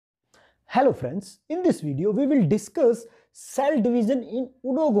Hello friends, in this video we will discuss cell division in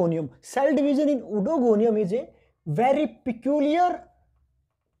Oedogonium. Cell division in Oedogonium is a very peculiar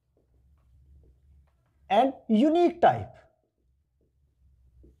and unique type.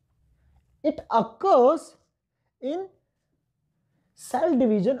 It occurs in cell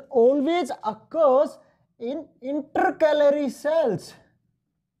division always occurs in intercalary cells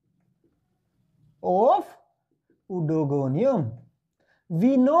of Oedogonium.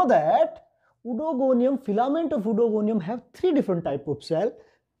 We know that Oedogonium, filament of Oedogonium have three different types of cell: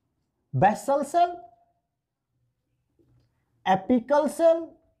 basal cell, apical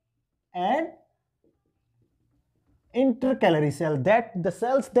cell, and intercalary cell. That the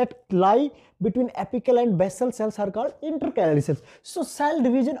cells that lie between apical and basal cells are called intercalary cells. So cell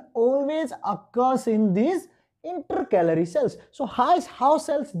division always occurs in these intercalary cells. So how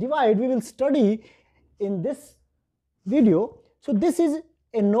cells divide we will study in this video. So this is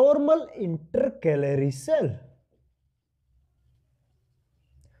a normal intercalary cell.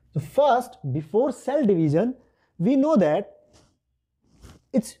 So first, before cell division, we know that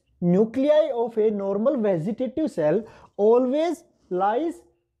its nuclei of a normal vegetative cell always lies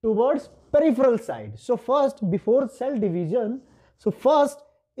towards peripheral side. So first, before cell division,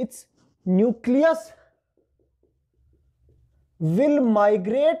 its nucleus will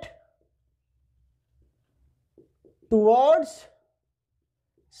migrate towards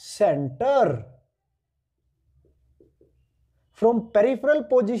center, from peripheral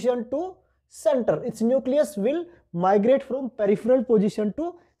position to center. Its nucleus will migrate from peripheral position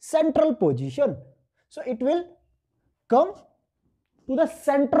to central position. So it will come to the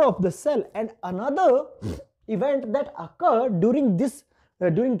center of the cell. And another event that occurred during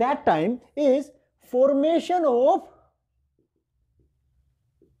that time is formation of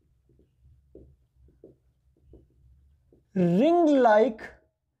ring-like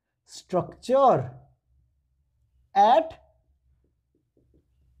structure at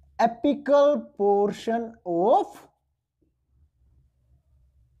apical portion of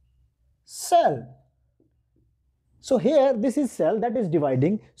cell. So here this is cell that is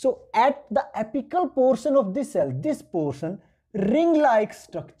dividing. So at the apical portion of this cell, this portion, ring-like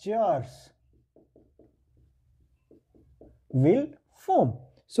structures will form.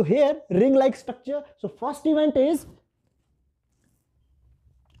 So here ring-like structure. So first event is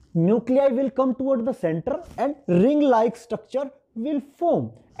nuclei will come toward the center and ring-like structure will form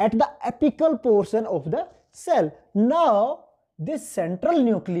at the apical portion of the cell. Now this central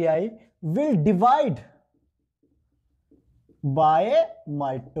nuclei will divide by a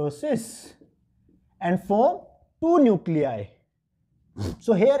mitosis and form two nuclei.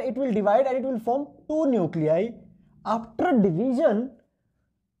 So here it will divide and it will form two nuclei. After division,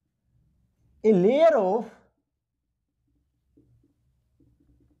 a layer of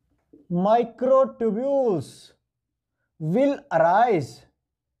microtubules will arise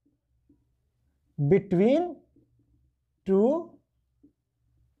between two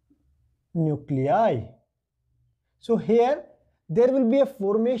nuclei. So here there will be a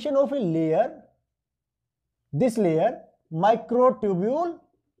formation of a layer, this layer, microtubule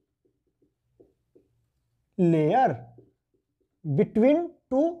layer between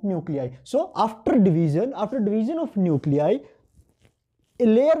two nuclei. So after division of nuclei, a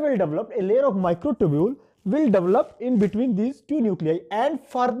layer will develop, a layer of microtubule will develop in between these two nuclei, and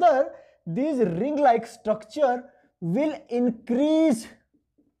further this ring-like structure will increase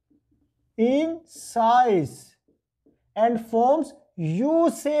in size and forms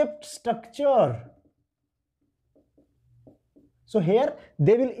U-shaped structure. So here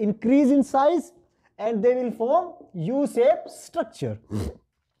they will increase in size and they will form U-shaped structure.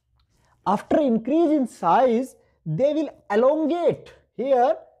 After increase in size, they will elongate.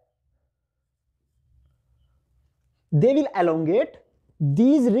 Here they will elongate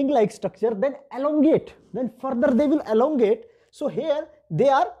these ring-like structure, then elongate, then further they will elongate. So here they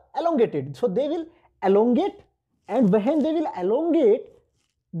are elongated. So they will elongate, and when they will elongate,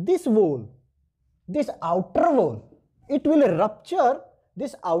 this wall, this outer wall, it will rupture.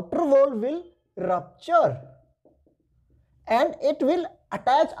 This outer wall will rupture and it will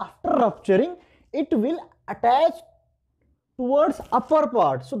attach. After rupturing, it will attach towards upper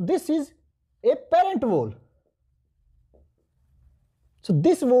part. So this is a parent wall. So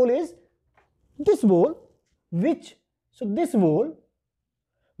this wall is this wall, which, so this wall,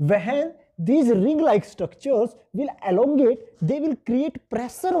 when these ring-like structures will elongate, they will create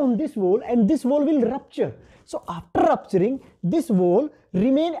pressure on this wall and this wall will rupture. So after rupturing, this wall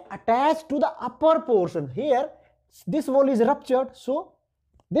remain attached to the upper portion. Here this wall is ruptured, so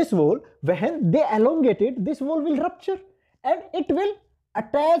this wall, when they elongate it, this wall will rupture and it will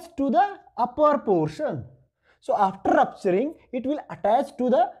attach to the upper portion. So after rupturing, it will attach to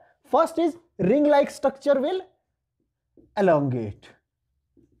the, first is ring-like structure will elongate.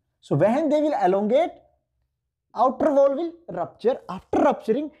 So when they will elongate, outer wall will rupture. After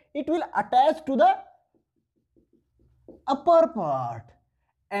rupturing, it will attach to the upper part,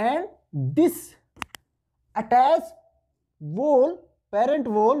 and this attached wall, parent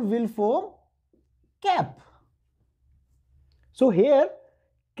wall, will form cap. So here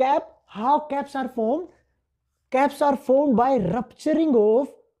cap, how caps are formed? Caps are formed by rupturing of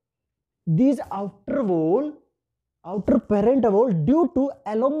these outer wall, outer parent wall, due to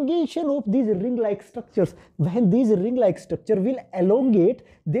elongation of these ring-like structures. When these ring-like structure will elongate,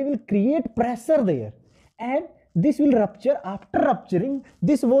 they will create pressure there, and this will rupture. After rupturing,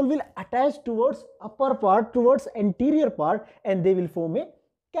 this wall will attach towards upper part, towards anterior part, and they will form a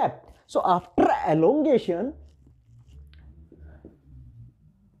cap. So after elongation,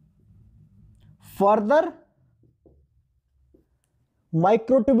 further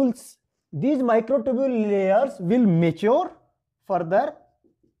microtubules, these microtubule layers will mature. Further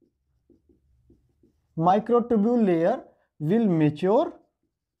microtubule layer will mature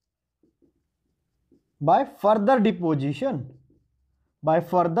by further deposition, by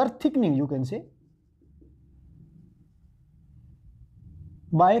further thickening, you can say,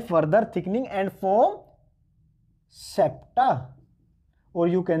 by further thickening, and form septa, or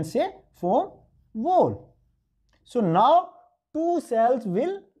you can say form wall. So now two cells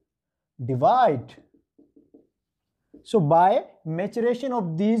will divide. So by maturation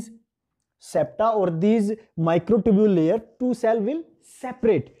of these septa or these microtubule layer, two cells will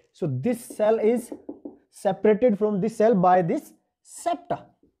separate. So this cell is separated from this cell by this septa.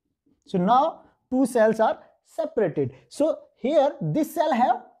 So now two cells are separated. So here this cell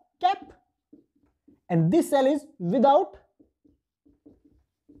have cap, and this cell is without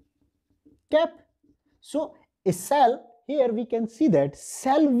cap. So a cell, here we can see that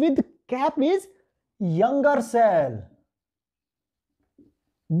cell with cap is younger cell.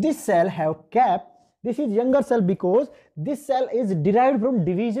 This cell have cap. This is younger cell because this cell is derived from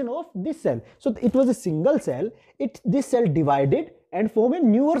division of this cell. So it was a single cell. This cell divided and form a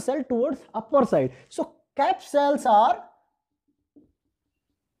newer cell towards upper side. So cap cells are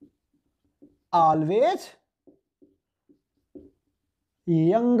always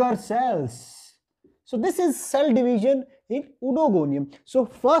younger cells. So this is cell division in Oedogonium. So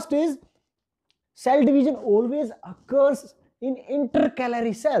first is cell division always occurs in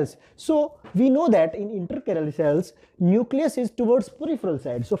intercalary cells. So we know that in intercalary cells, nucleus is towards peripheral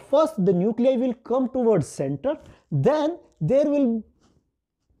side. So first the nuclei will come towards center, then there will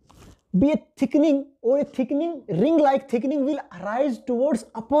be a thickening, or a thickening, ring-like thickening will arise towards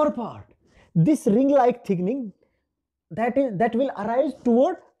upper part. This ring-like thickening that will arise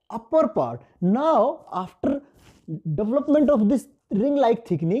toward upper part. Now after development of this ring-like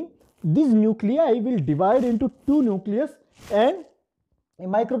thickening, this nuclei will divide into two nucleus, and a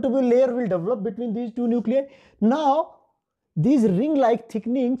microtubule layer will develop between these two nuclei. Now these ring-like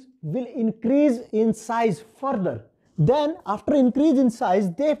thickenings will increase in size further. Then after increase in size,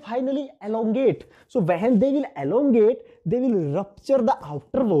 they finally elongate. So when they will elongate, they will rupture the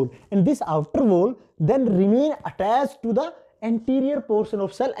outer wall, and this outer wall then remain attached to the anterior portion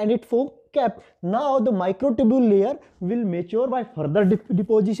of cell, and it form cap. Now the microtubule layer will mature by further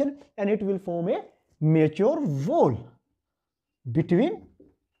deposition, and it will form a mature wall between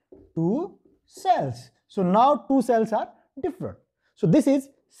two cells. So now two cells are different. So this is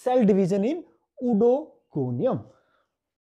cell division in Oedogonium.